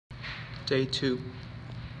Day 2.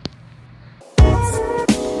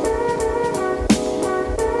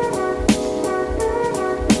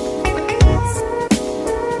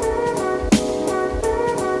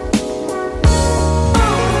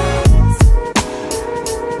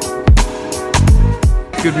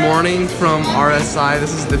 Good morning from RSI.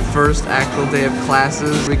 This is the first actual day of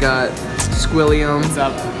classes. We got Squilliam. What's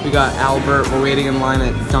up? We got Albert. We're waiting in line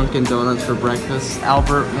at Dunkin' Donuts for breakfast.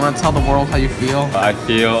 Albert, want to tell the world how you feel? I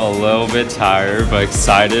feel a little bit tired, but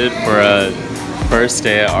excited for a first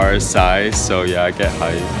day at RSI, so yeah, I get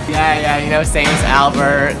hyped. Yeah, you know, same as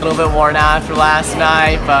Albert. A little bit worn out after last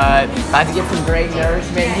night, but about to get some great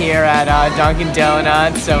nourishment here at Dunkin'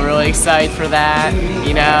 Donuts, so really excited for that,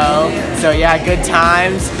 you know. So yeah, good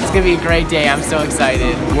times. It's gonna be a great day. I'm so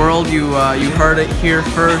excited. World, you heard it here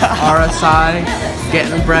first. RSI,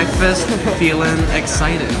 getting breakfast, feeling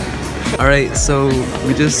excited. All right, so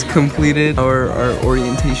we just completed our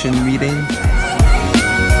orientation meeting.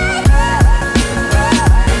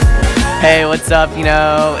 Hey, what's up? You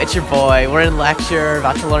know, it's your boy. We're in lecture,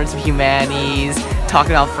 about to learn some humanities,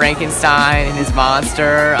 talking about Frankenstein and his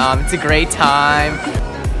monster. It's a great time.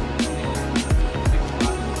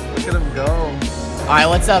 Look at him go. Alright,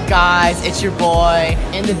 what's up guys? It's your boy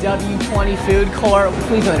in the W20 food court.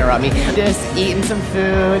 Please don't interrupt me. Just eating some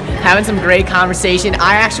food, having some great conversation.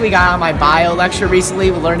 I actually got on my bio lecture recently.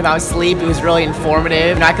 We learned about sleep. It was really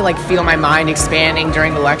informative. And I could like feel my mind expanding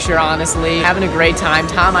during the lecture, honestly. Having a great time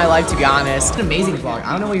my life, to be honest. It's an amazing vlog.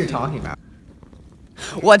 I don't know what you're talking about.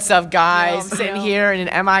 What's up guys? Sitting here in an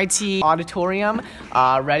MIT auditorium,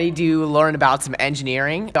 ready to learn about some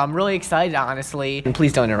engineering. I'm really excited, honestly. And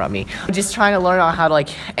please don't interrupt me. I'm just trying to learn how to like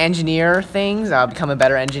engineer things, become a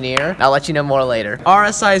better engineer. I'll let you know more later.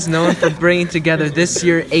 RSI is known for bringing together this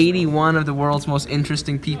year 81 of the world's most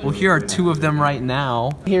interesting people. Here are 2 of them right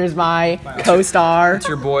now. Here's my co-star. It's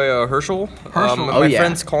your boy Herschel. Herschel. Oh, my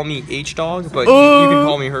friends call me H-Dog, but you can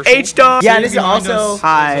call me Herschel. H-Dog. Yeah, this is also.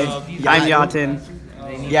 Hi, I'm Yatin.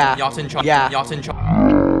 Yeah. Yatin.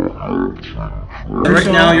 Right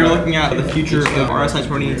now, you're looking at the future of RSI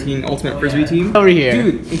 2018 Ultimate Frisbee team. Over here.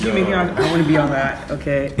 Dude, if you make it on, I want to be on that.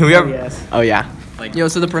 Okay. We have. Yes. Oh yeah. Yo,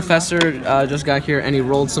 so the professor just got here and he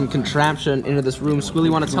rolled some contraption into this room.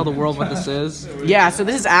 Squilly, want to tell the world what this is? Yeah, so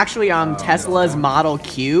this is actually Tesla's Model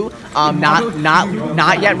Q,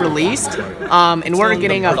 not yet released, and we're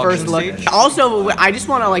getting a first look. Also, I just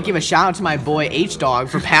want to like give a shout out to my boy H-Dog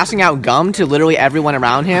for passing out gum to literally everyone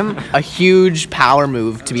around him. A huge power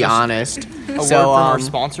move, to be honest. A word from our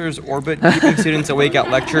sponsors, Orbit, keeping students awake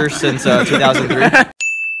at lecture since 2003.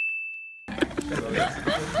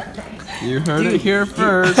 You heard it here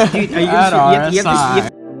first. Dude, are you at gonna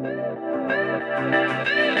RSI.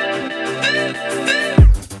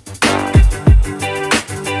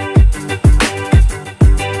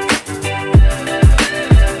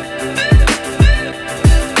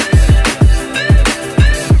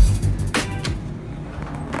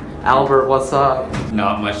 Albert, what's up?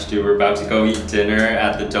 Not much, dude. We're about to go eat dinner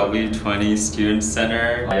at the W20 Student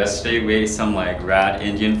Center. Yesterday we ate some like rad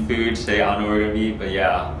Indian food. Today I don't know where we're gonna eat, but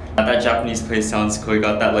yeah. That Japanese place sounds cool. We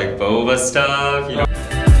got that like boba stuff, you know.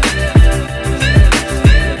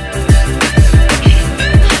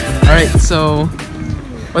 Alright, so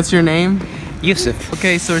what's your name? Yusuf.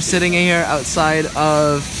 Okay, so we're sitting here outside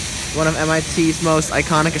of one of MIT's most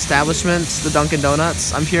iconic establishments, the Dunkin'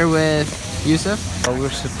 Donuts. I'm here with Yusuf. We're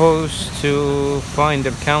supposed to find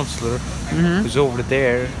a counselor who's over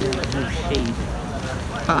there.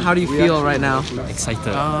 How do you feel right now?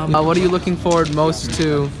 Excited. What are you looking forward most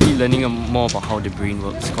to? Learning more about how the brain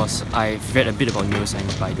works, because I've read a bit about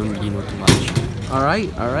neuroscience, but I don't really know too much. Alright,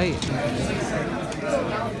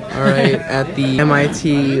 at the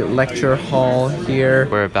MIT lecture hall here.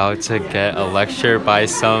 We're about to get a lecture by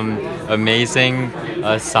some amazing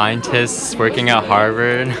scientists working at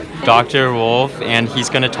Harvard, Dr. Wolf, and he's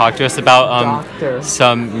going to talk to us about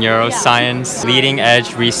some neuroscience, leading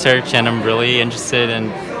edge research, and I'm really interested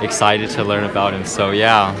and excited to learn about him, so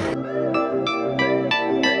yeah.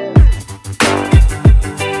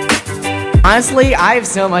 Honestly, I have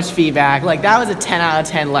so much feedback. Like, that was a 10 out of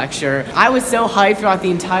 10 lecture. I was so hyped throughout the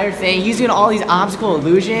entire thing. He was doing all these optical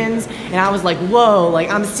illusions, and I was like, whoa, like,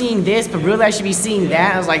 I'm seeing this, but really I should be seeing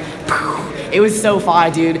that. I was like, it was so fire,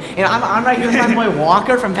 dude. And I'm right here with my boy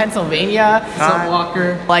Walker from Pennsylvania. What's up,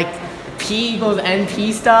 Walker? Like, P equals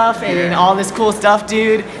NP stuff and all this cool stuff,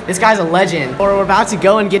 dude. This guy's a legend. We're about to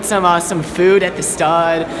go and get some food at the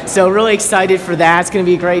Stud. So really excited for that. It's gonna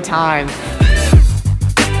be a great time.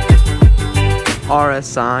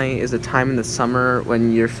 RSI is a time in the summer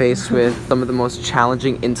when you're faced with some of the most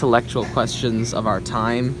challenging intellectual questions of our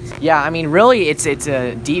time. Yeah, I mean, really, it's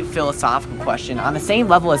a deep philosophical question on the same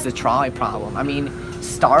level as the trolley problem. I mean,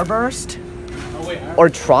 Starburst or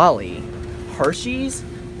trolley, Hershey's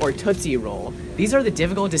or Tootsie Roll. These are the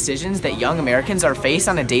difficult decisions that young Americans are faced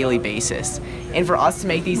on a daily basis. And for us to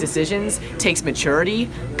make these decisions takes maturity,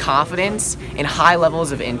 confidence, and high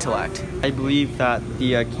levels of intellect. I believe that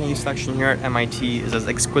the candy section here at MIT is as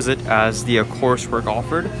exquisite as the coursework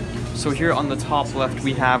offered. So here on the top left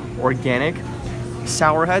we have organic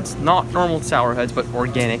sour heads, not normal sour heads, but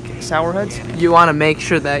organic sour heads. You want to make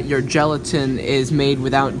sure that your gelatin is made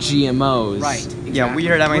without GMOs. Right. Exactly. Yeah, we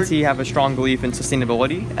here at MIT have a strong belief in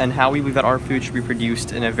sustainability and how we believe that our food should be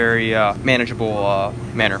produced in a very manageable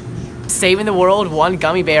manner. Saving the world one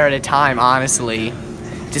gummy bear at a time, honestly.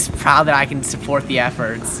 Just proud that I can support the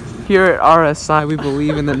efforts. Here at RSI, we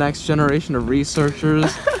believe in the next generation of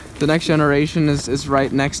researchers. The next generation is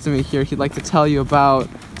right next to me here. He'd like to tell you about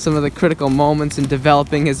some of the critical moments in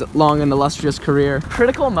developing his long and illustrious career.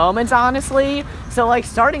 Critical moments, honestly. So like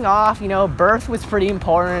starting off, you know, birth was pretty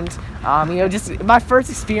important. You know, just my first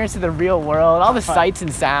experience of the real world, all the sights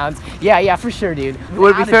and sounds. Yeah, for sure, dude.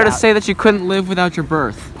 Would it be fair to say that you couldn't live without your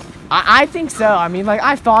birth? I think so. I mean, like,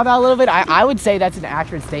 I thought about it a little bit. I would say that's an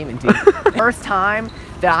accurate statement, dude. First time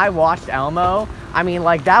that I watched Elmo, I mean,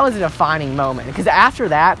 like, that was a defining moment. Because after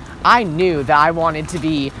that, I knew that I wanted to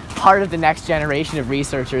be part of the next generation of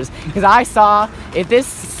researchers. Because I saw if this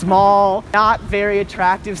small, not very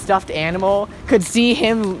attractive stuffed animal could see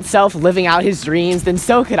himself living out his dreams, then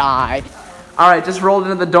so could I. All right, just rolled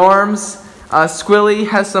into the dorms. Squilly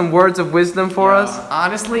has some words of wisdom for us.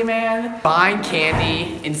 Honestly, man, buying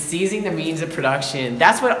candy and seizing the means of production,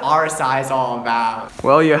 that's what RSI is all about.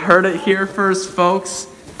 Well, you heard it here first, folks.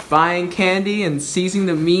 Buying candy and seizing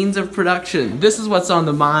the means of production. This is what's on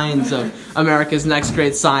the minds of America's next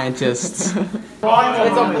great scientists. It's a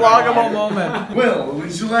bloggable moment. Will,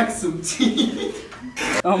 would you like some tea?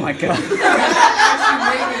 Oh my god.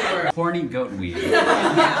 Horny goat weed.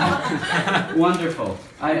 Wonderful.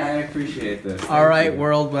 I appreciate this. All right,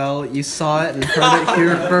 world. Well, you saw it and heard it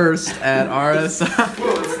here first at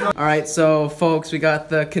RSI. All right, so folks, we got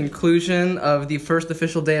the conclusion of the first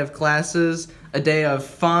official day of classes. A day of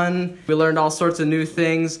fun. We learned all sorts of new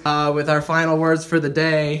things. With our final words for the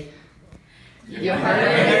day. You heard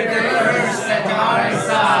it first at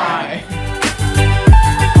RSI.